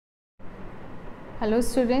Hello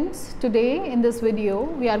students, today in this video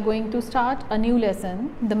we are going to start a new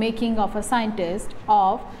lesson, the making of a scientist,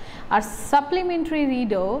 of our supplementary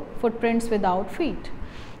reader, Footprints Without Feet.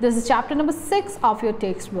 This is chapter number 6 of your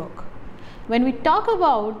textbook. When we talk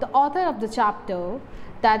about the author of the chapter,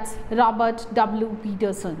 that's Robert W.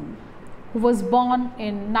 Peterson, who was born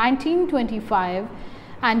in 1925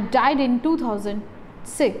 and died in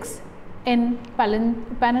 2006 in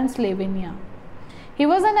Pennsylvania. He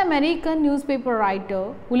was an American newspaper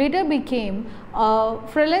writer who later became a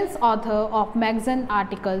freelance author of magazine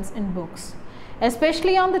articles and books,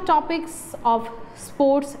 especially on the topics of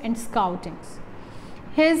sports and scouting.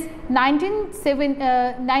 His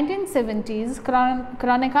 1970s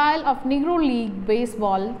Chronicle of Negro League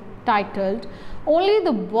Baseball, titled "Only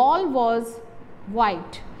the Ball Was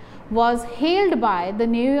White," was hailed by the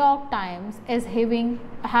New York Times as having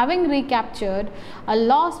recaptured a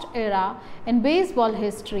lost era in baseball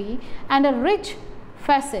history and a rich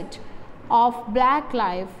facet of black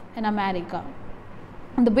life in America.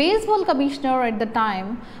 The baseball commissioner at the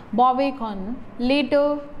time, Bobby Cohn,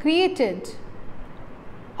 later created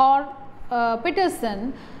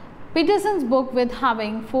Peterson's book with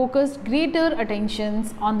having focused greater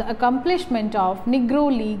attentions on the accomplishment of Negro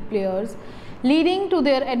League players, leading to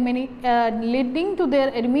their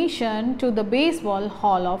admission to the Baseball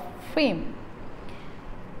Hall of Fame.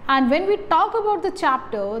 And when we talk about the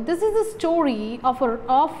chapter, this is the story of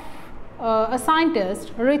a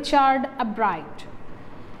scientist, Richard Albright.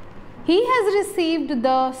 He has received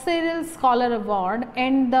the Cyril Scholar Award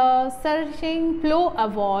and the Sergei Plo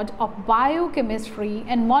Award of Biochemistry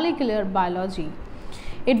and Molecular Biology.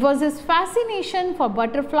 It was his fascination for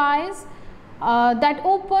butterflies that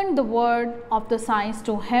opened the world of the science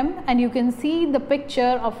to him, and you can see the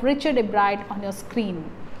picture of Richard Albright on your screen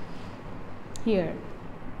here.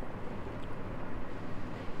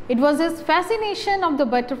 It was his fascination of the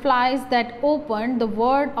butterflies that opened the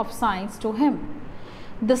world of science to him.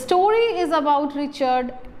 The story is about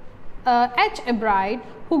Richard H. Albright,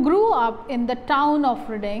 who grew up in the town of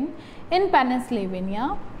Reading in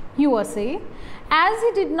Pennsylvania, USA. As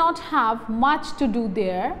he did not have much to do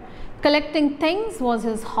there, collecting things was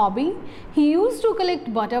his hobby. He used to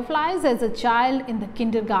collect butterflies as a child in the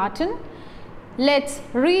kindergarten. Let's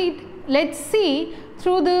see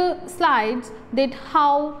through the slides that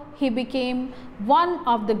how he became one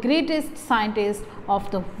of the greatest scientists of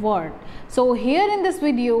the world. So here in this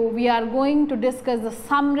video we are going to discuss the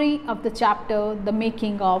summary of the chapter, the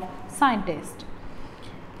making of scientist.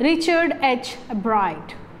 Richard H.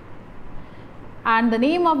 Albright. And the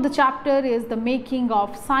name of the chapter is The Making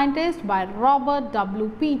of Scientist by Robert W.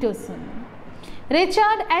 Peterson.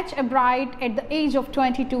 Richard H. Albright, at the age of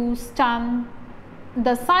 22, stunned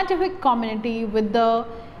the scientific community with the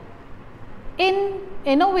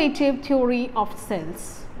innovative theory of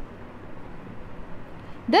cells.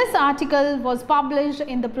 This article was published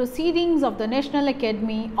in the Proceedings of the National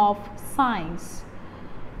Academy of Science.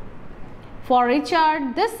 For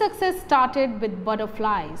Richard, this success started with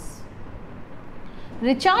butterflies.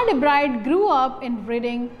 Richard Albright grew up in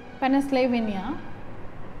Reading, Pennsylvania.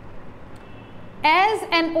 As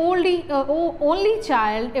an only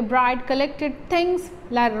child, Albright collected things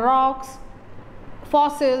like rocks,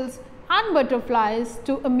 fossils and butterflies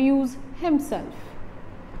to amuse himself.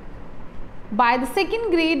 By the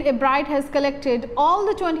second grade, Albright has collected all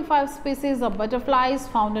the 25 species of butterflies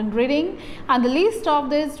found in Reading, and the list of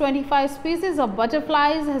these 25 species of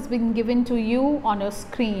butterflies has been given to you on your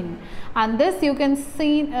screen, and this you can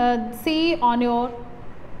see on your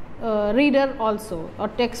reader also, or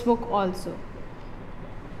textbook also.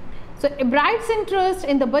 So Albright's interest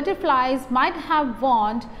in the butterflies might have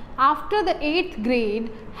waned after the 8th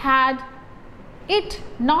grade had it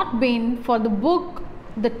not been for the book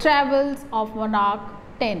The Travels of Monarch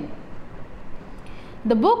 10.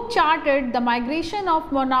 The book charted the migration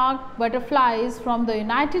of monarch butterflies from the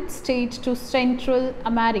United States to Central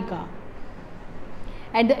America.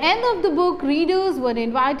 At the end of the book, readers were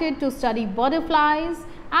invited to study butterflies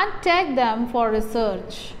and tag them for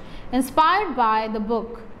research. Inspired by the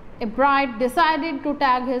book, Albright decided to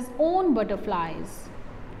tag his own butterflies.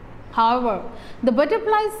 However, the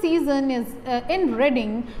butterfly season in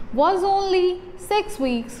Reading was only 6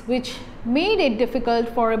 weeks, which made it difficult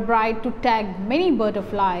for Albright to tag many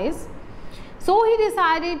butterflies. So he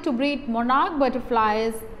decided to breed monarch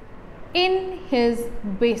butterflies in his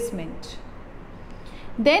basement.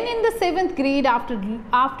 Then in the 7th grade,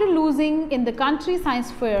 after losing in the country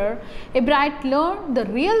science fair, Albright learned the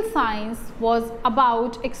real science was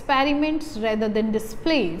about experiments rather than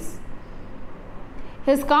displays.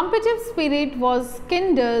 His competitive spirit was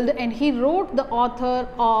kindled and he wrote the author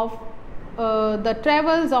of the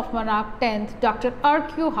travels of Monarch 10th, Dr.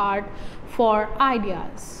 Urquhart, for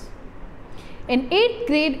ideas. In 8th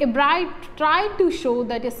grade, Ebrard tried to show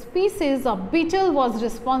that a species of beetle was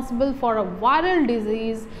responsible for a viral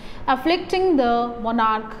disease afflicting the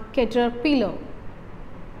monarch caterpillar.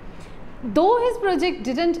 Though his project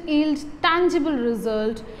didn't yield tangible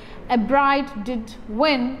result, Ebrard did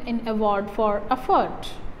win an award for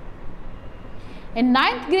effort. In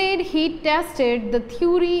 9th grade, he tested the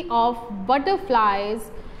theory of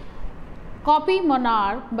butterflies, copy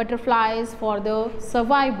monarch butterflies for the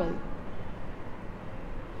survival.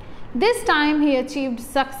 This time he achieved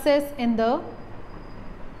success in the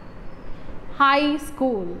high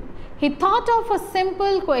school. He thought of a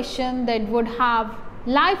simple question that would have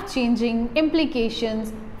life-changing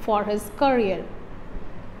implications for his career.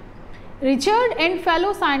 Richard and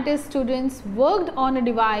fellow scientist students worked on a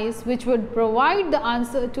device which would provide the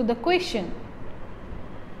answer to the question.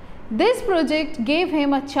 This project gave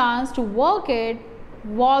him a chance to work at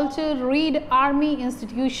Walter Reed Army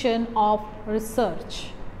Institution of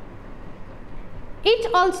Research.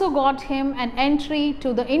 It also got him an entry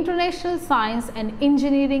to the International Science and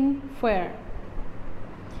Engineering Fair.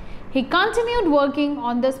 He continued working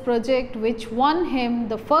on this project, which won him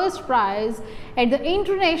the first prize at the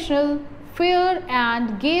International Fair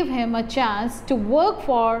and gave him a chance to work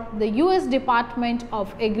for the US Department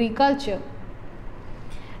of Agriculture.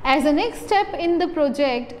 As a next step in the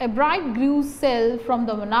project, Ebrard grew cell from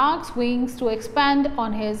the monarch's wings to expand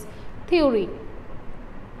on his theory.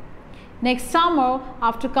 Next summer,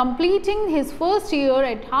 after completing his first year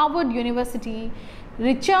at Harvard University,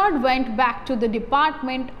 Richard went back to the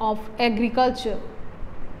Department of Agriculture.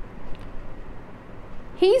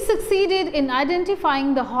 He succeeded in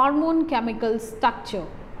identifying the hormone chemical structure.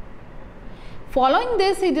 Following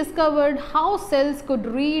this, he discovered how cells could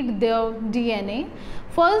read their DNA.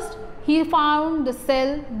 First, he found the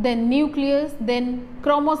cell, then nucleus, then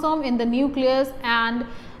chromosome in the nucleus, and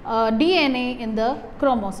DNA in the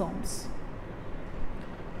chromosomes.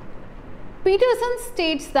 Peterson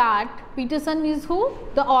states that, Peterson is who?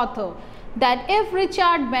 The author, that if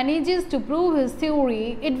Richard manages to prove his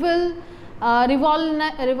theory, it will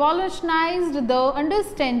revolutionize the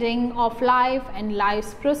understanding of life and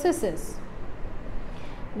life's processes.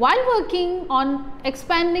 While working on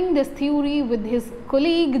expanding this theory with his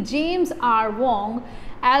colleague James R. Wong,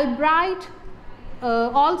 Albright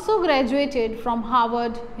also graduated from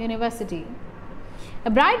Harvard University.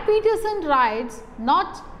 Ebrard Peterson writes,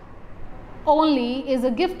 not only is a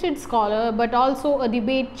gifted scholar but also a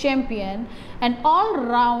debate champion, an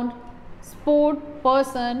all-round sport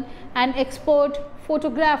person and expert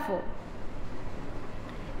photographer.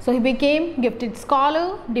 So he became gifted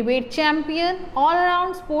scholar, debate champion,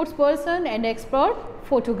 all-around sports person and expert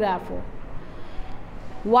photographer.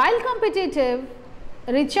 While competitive,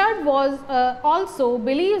 Richard was also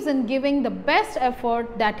believes in giving the best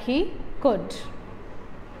effort that he could.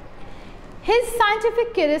 His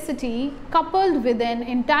scientific curiosity, coupled with an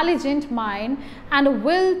intelligent mind and a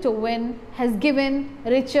will to win, has given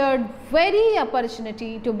Richard very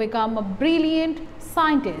opportunity to become a brilliant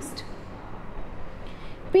scientist.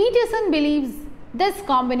 Peterson believes this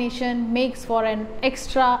combination makes for an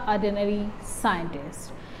extraordinary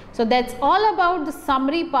scientist. So that's all about the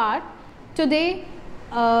summary part. Today,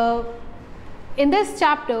 in this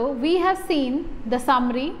chapter, we have seen the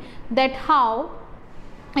summary that how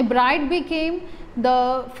Ebrard became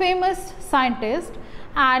the famous scientist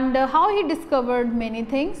and how he discovered many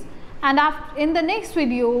things. And in the next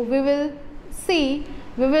video, we will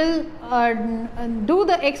do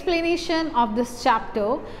the explanation of this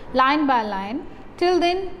chapter line by line. Till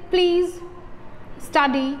then, please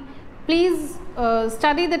study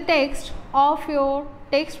the text of your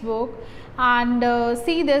textbook and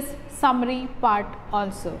see this summary part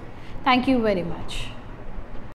also. Thank you very much.